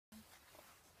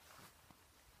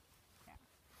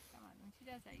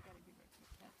does that, you gotta give her a kick.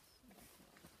 That's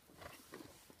ridiculous.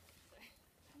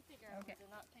 I think I would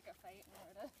not pick a fight in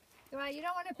order to... Well, you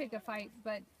don't want to pick a fight,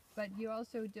 but you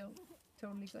also don't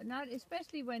totally go. Not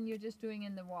especially when you're just doing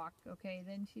in the walk, okay?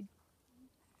 Then she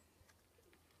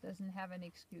doesn't have an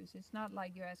excuse. It's not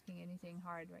like you're asking anything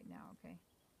hard right now, okay?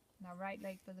 Now right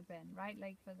leg for the bend, right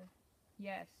leg for the...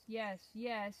 Yes, yes,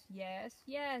 yes, yes,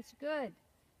 yes, good.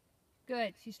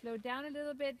 Good. She slowed down a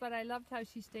little bit, but I loved how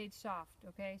she stayed soft,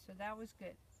 okay? So that was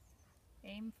good.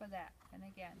 Aim for that. And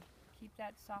again, keep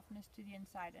that softness to the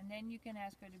inside. And then you can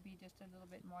ask her to be just a little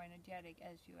bit more energetic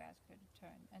as you ask her to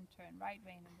turn. And turn. Right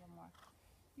rein a little more.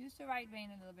 Use the right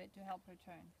rein a little bit to help her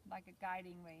turn. Like a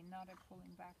guiding rein, not a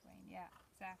pulling back rein. Yeah,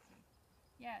 exactly.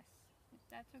 Yes.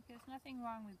 That's okay. There's nothing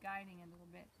wrong with guiding a little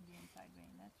bit to the inside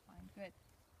rein. That's fine. Good.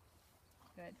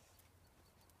 Good.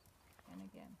 And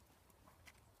again.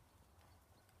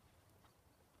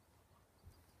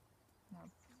 No.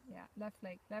 Yeah, left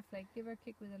leg, left leg. Give her a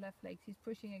kick with the left leg. She's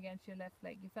pushing against your left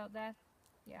leg. You felt that?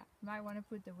 Yeah. You might want to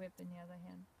put the whip in the other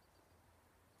hand.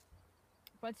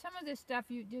 But some of this stuff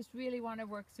you just really want to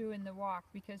work through in the walk,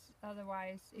 because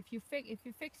otherwise, if you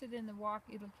fix it in the walk,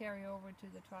 it'll carry over to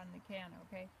the trot and the canter,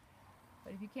 okay?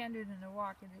 But if you can't do it in the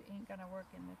walk, it ain't gonna work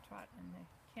in the trot and the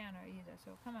canter either.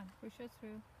 So come on, push her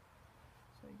through.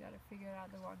 So you got to figure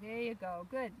out the walk. There you go.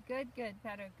 Good, good, good,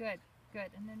 Petter. Good, good.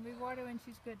 And then reward her when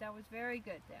she's good. That was very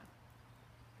good there.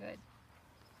 Good.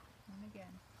 And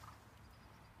again.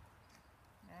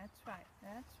 That's right.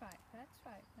 That's right. That's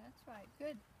right. That's right.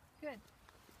 Good, good,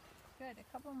 good. A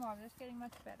couple more. That's getting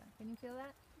much better. Can you feel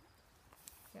that?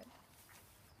 Good.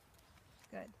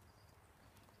 Good.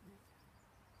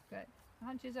 Good.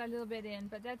 Hunches are a little bit in,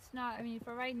 but that's not, I mean,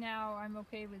 for right now, I'm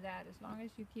okay with that. As long as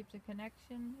you keep the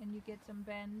connection and you get some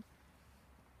bend,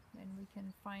 then we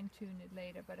can fine-tune it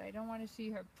later. But I don't want to see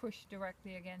her push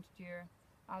directly against your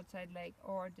outside leg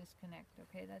or disconnect,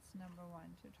 okay? That's number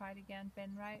one. So try it again.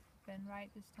 Bend right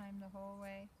this time the whole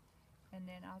way. And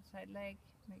then outside leg,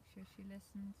 make sure she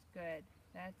listens. Good.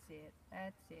 That's it.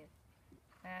 That's it.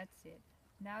 That's it.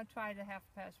 Now try the half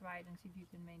pass right and see if you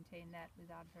can maintain that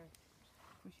without her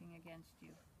pushing against you.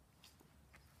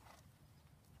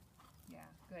 Yeah,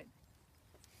 good.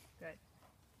 Good.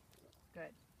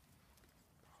 Good.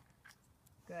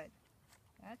 Good.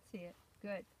 That's it.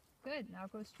 Good. Good. Now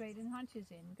go straight and hunches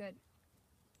in. Good.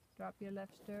 Drop your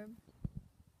left stirrup.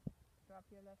 Drop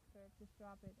your left stirrup. Just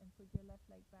drop it and put your left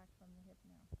leg back from the hip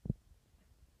now.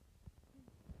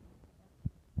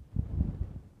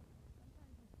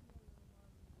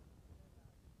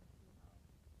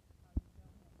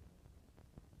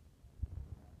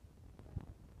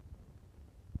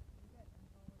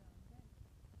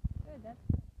 Good, that's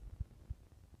good.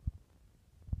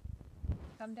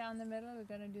 Come down the middle. We're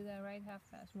going to do that right half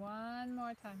pass. One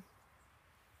more time.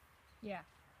 Yeah,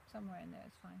 somewhere in there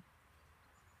is fine.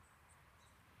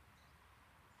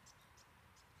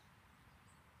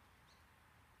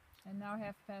 And now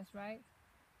half pass right.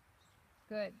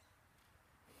 Good.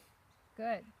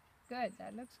 Good. Good.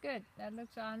 That looks good. That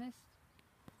looks honest.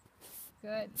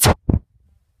 Good.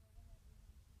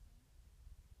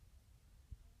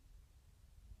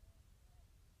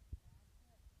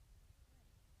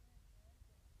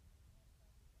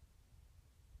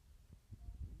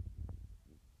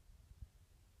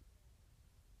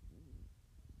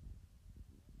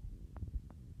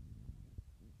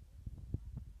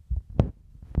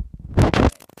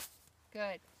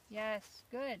 Good. Yes.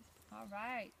 Good. All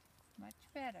right. Much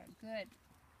better. Good.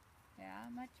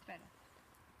 Yeah, much better.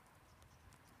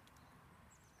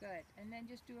 Good. And then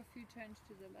just do a few turns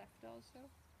to the left also.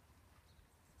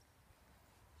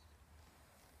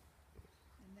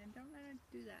 And then don't let her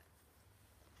do that.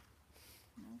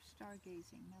 No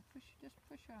stargazing. Now just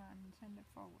push her on and send it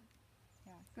forward.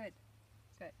 Yeah, good.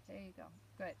 Good. There you go.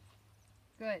 Good.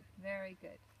 Good. Very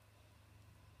good.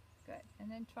 Good. And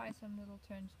then try some little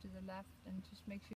turns to the left and just make sure